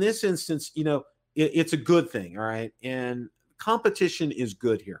 Well, in this instance, it's a good thing. All right. And competition is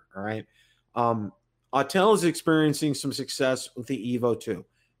good here. All right. Autel is experiencing some success with the Evo 2.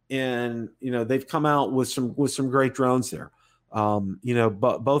 And, they've come out with some great drones there.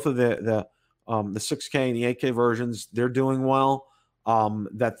 But both of the 6K and the 8K versions, they're doing well.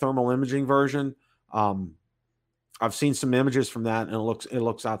 That thermal imaging version, I've seen some images from that, and it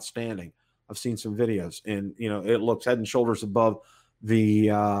looks outstanding. I've seen some videos, and, it looks head and shoulders above the,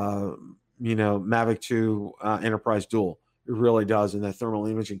 Mavic 2 Enterprise Dual. It really does, in their thermal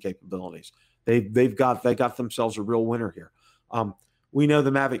imaging capabilities. They got themselves a real winner here. We know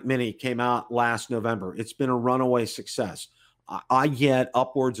the Mavic Mini came out last November. It's been a runaway success. I get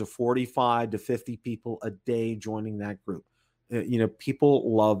upwards of 45 to 50 people a day joining that group.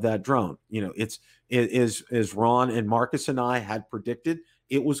 People love that drone. It is, as Ron and Marcus and I had predicted,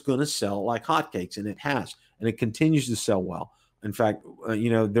 it was going to sell like hotcakes, and it has, and it continues to sell well. In fact,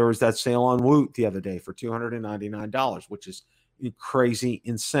 there was that sale on Woot the other day for $299, which is crazy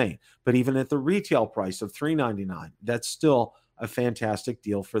insane. But even at the retail price of $399, that's still a fantastic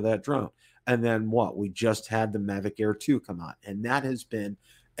deal for that drone. And then we just had the Mavic Air 2 come out, and that has been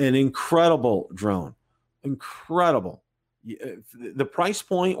an incredible drone. Incredible. The price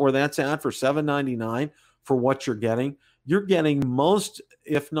point where that's at for $799 for what you're getting most,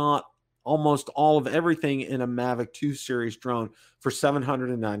 if not almost all of everything in a Mavic 2 series drone for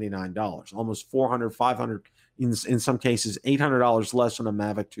 $799, almost $400, $500, in some cases $800 less than a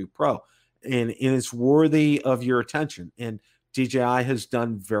Mavic 2 Pro. And it's worthy of your attention. And DJI has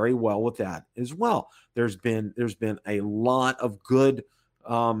done very well with that as well. There's been a lot of good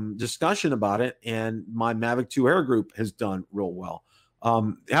discussion about it, and my Mavic 2 Air group has done real well.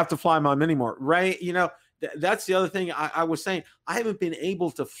 Have to fly mine anymore, right? That's the other thing I was saying. I haven't been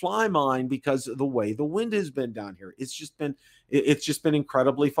able to fly mine because of the way the wind has been down here. It's just been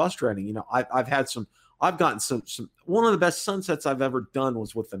incredibly frustrating. I've gotten some one of the best sunsets I've ever done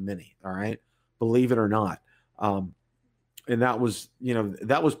was with the Mini. All right, believe it or not. And that was,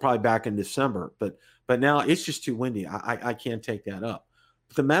 that was probably back in December, but now it's just too windy. I can't take that up.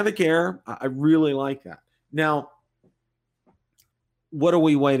 But the Mavic Air, I really like that. Now, what are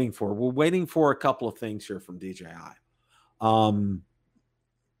we waiting for? We're waiting for a couple of things here from DJI. One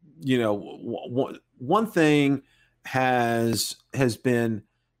thing has been,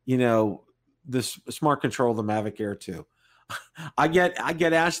 this smart control of the Mavic Air 2. I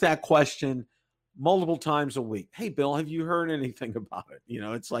get asked that question multiple times a week. Hey, Bill, have you heard anything about it?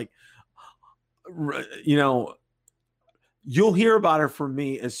 It's like, you'll hear about it from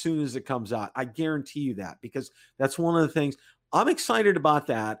me as soon as it comes out. I guarantee you that, because that's one of the things I'm excited about,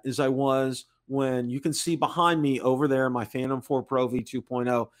 that as I was when you can see behind me over there, my Phantom 4 Pro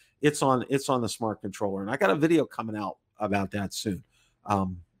V2.0, it's on the smart controller. And I got a video coming out about that soon. I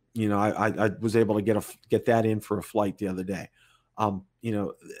was able to get that in for a flight the other day.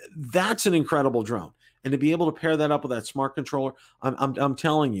 That's an incredible drone. And to be able to pair that up with that smart controller, I'm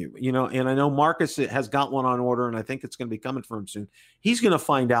telling you, and I know Marcus has got one on order, and I think it's going to be coming for him soon. He's going to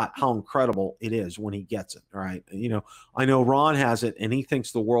find out how incredible it is when he gets it. All right. I know Ron has it and he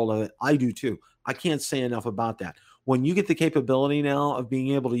thinks the world of it. I do too. I can't say enough about that. When you get the capability now of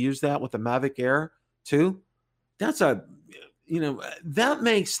being able to use that with the Mavic Air 2, that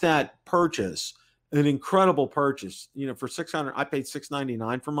makes that purchase an incredible purchase. For $600, I paid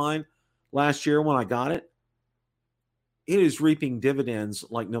 $699 for mine last year when I got it. It is reaping dividends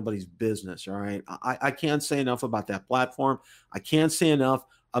like nobody's business. All right. I can't say enough about that platform. I can't say enough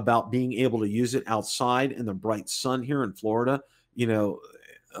about being able to use it outside in the bright sun here in Florida.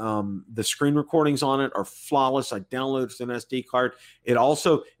 The screen recordings on it are flawless. I downloaded an SD card. It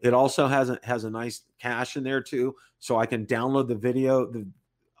also has a nice cache in there too, so I can download the video,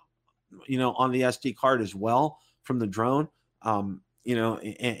 on the SD card as well from the drone.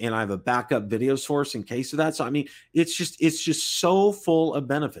 And I have a backup video source in case of that. So I mean, it's just so full of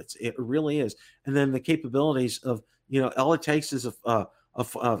benefits. It really is. And then the capabilities of, all it takes is go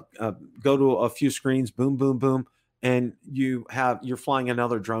to a few screens, boom, boom, boom, and you're flying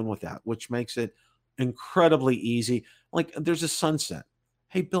another drone with that, which makes it incredibly easy. Like, there's a sunset.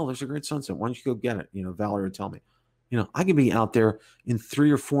 Hey, Bill, there's a great sunset. Why don't you go get it? Valerie would tell me. I can be out there in 3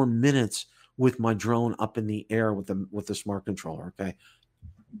 or 4 minutes with my drone up in the air with the smart controller. Okay,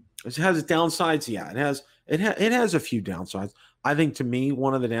 it has its downsides. Yeah, it has a few downsides. I think, to me,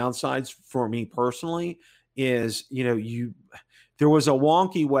 one of the downsides for me personally is, there was a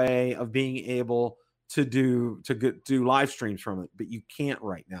wonky way of being able to do live streams from it, but you can't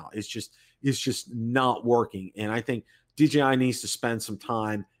right now. It's just not working. And I think DJI needs to spend some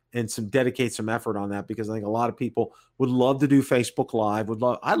time and dedicate some effort on that, because I think a lot of people would love to do Facebook Live.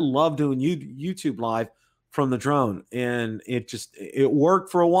 I love doing YouTube Live from the drone, and it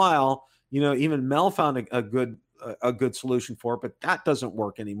worked for a while. Even Mel found a good solution for it, but that doesn't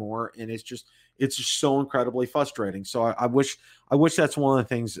work anymore, and it's just so incredibly frustrating. So I wish that's one of the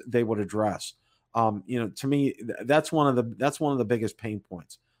things they would address. To me, that's one of the biggest pain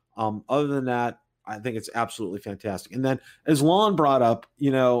points. Other than that, I think it's absolutely fantastic. And then, as Lon brought up, the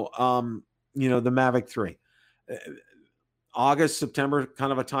Mavic 3, August, September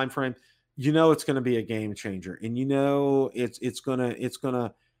kind of a time frame, it's going to be a game changer, and it's going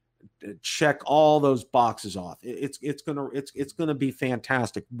to check all those boxes off. It's going to be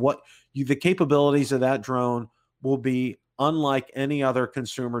fantastic. The capabilities of that drone will be unlike any other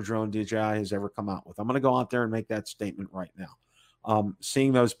consumer drone DJI has ever come out with. I'm going to go out there and make that statement right now.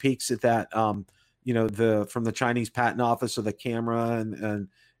 Seeing those peaks at that, from the Chinese patent office of the camera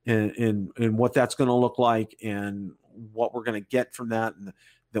and what that's going to look like, and what we're going to get from that, and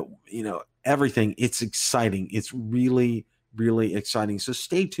everything. It's exciting. It's really, really exciting. So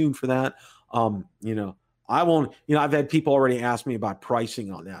stay tuned for that. I won't, I've had people already ask me about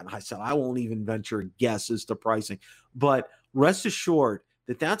pricing on that. And I said, I won't even venture a guess as to pricing, but rest assured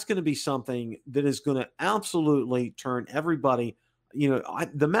that that's going to be something that is going to absolutely turn everybody. The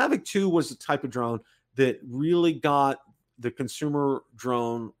Mavic 2 was the type of drone that really got the consumer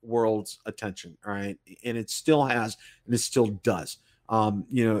drone world's attention. All right. And it still has, and it still does.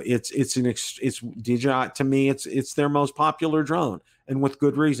 It's DJI, to me, it's their most popular drone, and with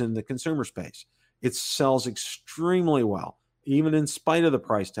good reason in the consumer space. It sells extremely well, even in spite of the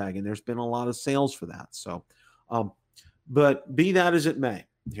price tag. And there's been a lot of sales for that. So, but be that as it may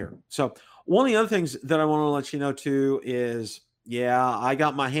here. So one of the other things that I want to let you know too is, I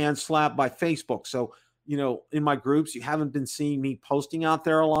got my hand slapped by Facebook. So, in my groups, you haven't been seeing me posting out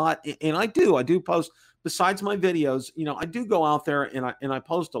there a lot. And I do post, besides my videos, I do go out there and I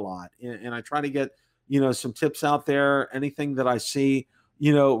post a lot, and I try to get, some tips out there, anything that I see,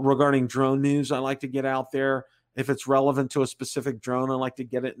 regarding drone news, I like to get out there. If it's relevant to a specific drone, I like to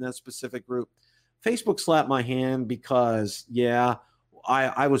get it in that specific group. Facebook slapped my hand because, yeah,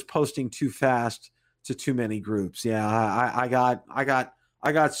 I was posting too fast to too many groups. Yeah, I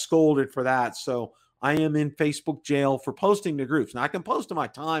got scolded for that. So I am in Facebook jail for posting to groups. Now I can post to my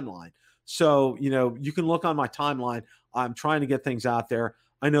timeline. So, you can look on my timeline. I'm trying to get things out there.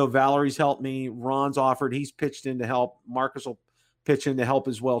 I know Valerie's helped me. Ron's offered. He's pitched in to help. Marcus will pitch in to help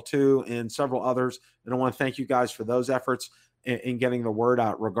as well, too, and several others. And I want to thank you guys for those efforts in getting the word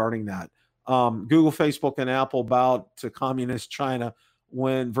out regarding that. Google, Facebook, and Apple bowed to communist China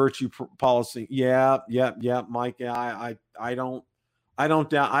when virtue policy. Yeah, Mike. Yeah, I don't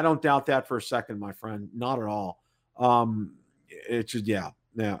doubt that for a second, my friend. Not at all. It's just yeah.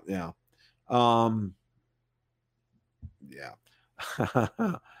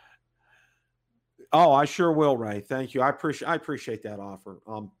 Oh, I sure will, Ray. Thank you. I appreciate that offer.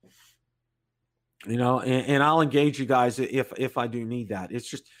 And I'll engage you guys if I do need that. It's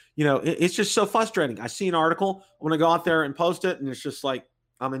just, it's just so frustrating. I see an article, I'm going to go out there and post it, and it's just like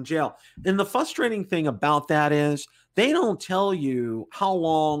I'm in jail. And the frustrating thing about that is they don't tell you how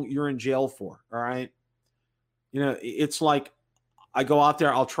long you're in jail for. All right. It's like I go out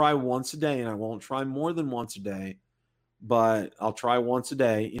there, I'll try once a day, and I won't try more than once a day, but I'll try once a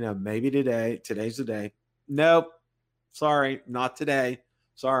day, maybe today's the day. Nope. Sorry, not today.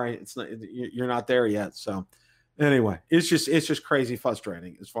 Sorry, it's not, you're not there yet. So anyway, it's just crazy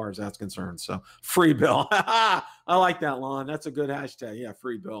frustrating as far as that's concerned. So free Bill. I like that, Lon. That's a good hashtag. Yeah,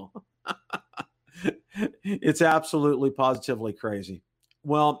 free Bill. It's absolutely positively crazy.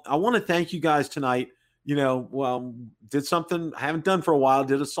 Well, I want to thank you guys tonight. Did something I haven't done for a while,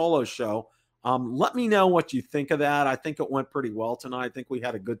 did a solo show. Let me know what you think of that. I think it went pretty well tonight. I think we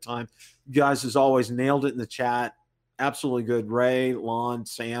had a good time. You guys, as always, nailed it in the chat. Absolutely good. Ray, Lon,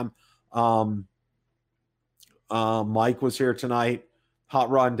 Sam, Mike was here tonight.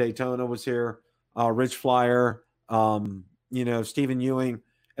 Hot Rod in Daytona was here. Rich Flyer, Stephen Ewing,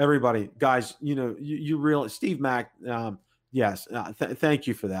 everybody. Guys, you really, Steve Mack, yes, thank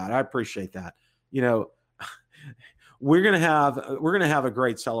you for that. I appreciate that. We're gonna have a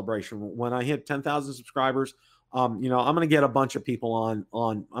great celebration when I hit 10,000 subscribers. I'm gonna get a bunch of people on.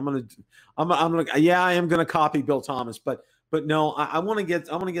 I am gonna copy Bill Thomas, but no, I want to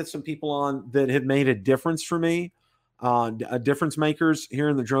get some people on that have made a difference for me, difference makers here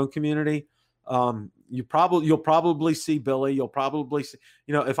in the drone community. You'll probably see Billy. You'll probably see,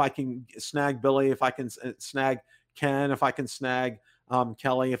 if I can snag Billy, if I can snag Ken, if I can snag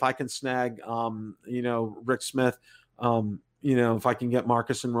Kelly, if I can snag Rick Smith, if I can get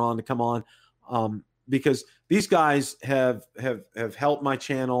Marcus and Ron to come on, because these guys have helped my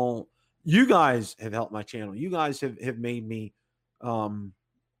channel. You guys have helped my channel. You guys have made me,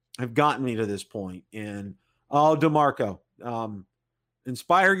 have gotten me to this point. And DeMarco,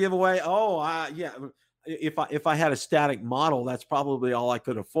 Inspire giveaway. Yeah. If I had a static model, that's probably all I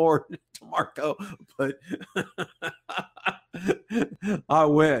could afford, DeMarco. But I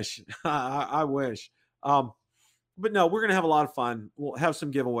wish. I wish. But no, we're gonna have a lot of fun. We'll have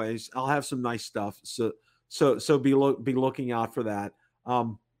some giveaways. I'll have some nice stuff. So be looking out for that.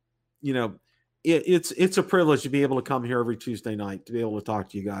 It's a privilege to be able to come here every Tuesday night, to be able to talk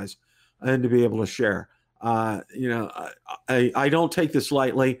to you guys and to be able to share. I don't take this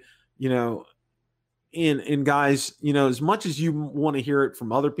lightly, and guys, as much as you want to hear it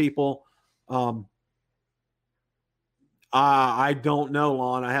from other people, I don't know,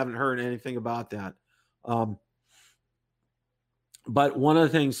 Lon. I haven't heard anything about that. But one of the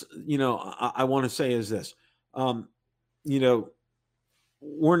things, I want to say is this, I'm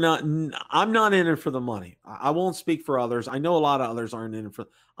not in it for the money. I won't speak for others. I know a lot of others aren't in it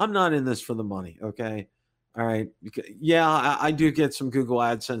I'm not in this for the money. Okay. All right. Yeah, I do get some Google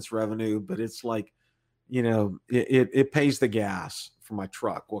AdSense revenue, but it's like, it pays the gas for my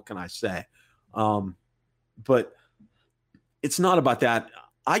truck. What can I say? But it's not about that.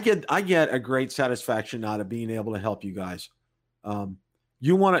 I get a great satisfaction out of being able to help you guys.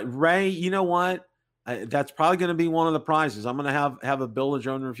 You want to, Ray, you know what? That's probably going to be one of the prizes. I'm going to have a Bill the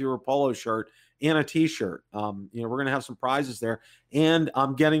Drone Reviewer polo shirt and a t-shirt. We're going to have some prizes there, and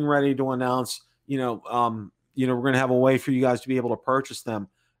I'm getting ready to announce, we're going to have a way for you guys to be able to purchase them,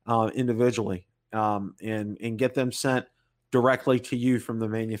 individually, and get them sent directly to you from the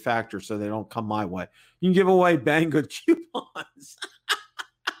manufacturer, so they don't come my way. You can give away Banggood coupons.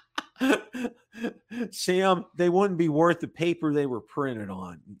 Sam, they wouldn't be worth the paper they were printed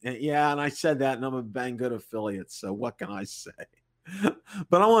on. Yeah, and I said that, and I'm a Banggood affiliate, so what can I say?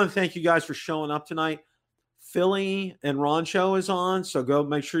 But I want to thank you guys for showing up tonight. Philly and Ron show is on, so go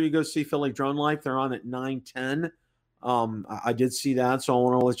make sure you go see Philly Drone Life. They're on at 9:10. I did see that, so I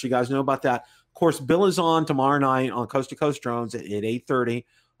want to let you guys know about that. Of course, Bill is on tomorrow night on Coast to Coast Drones at 8:30.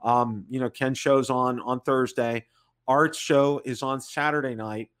 Ken's show's on Thursday. Art's show is on Saturday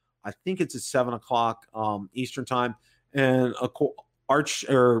night. I think it's at 7 o'clock Eastern time. And Art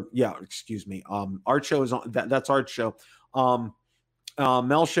show is on. That's Art's show.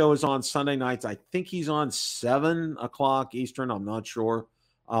 Mel show is on Sunday nights. I think he's on 7 o'clock Eastern. I'm not sure,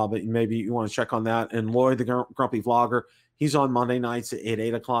 but maybe you want to check on that. And Lloyd, the Grumpy Vlogger, he's on Monday nights at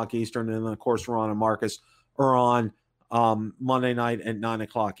 8 o'clock Eastern. And then, of course, Ron and Marcus are on Monday night at 9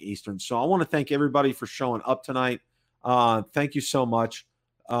 o'clock Eastern. So I want to thank everybody for showing up tonight. Thank you so much.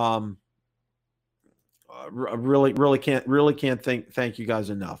 Really can't thank you guys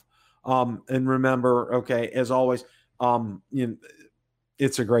enough. And remember, okay, as always,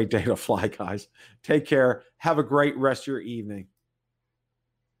 it's a great day to fly, guys. Take care. Have a great rest of your evening.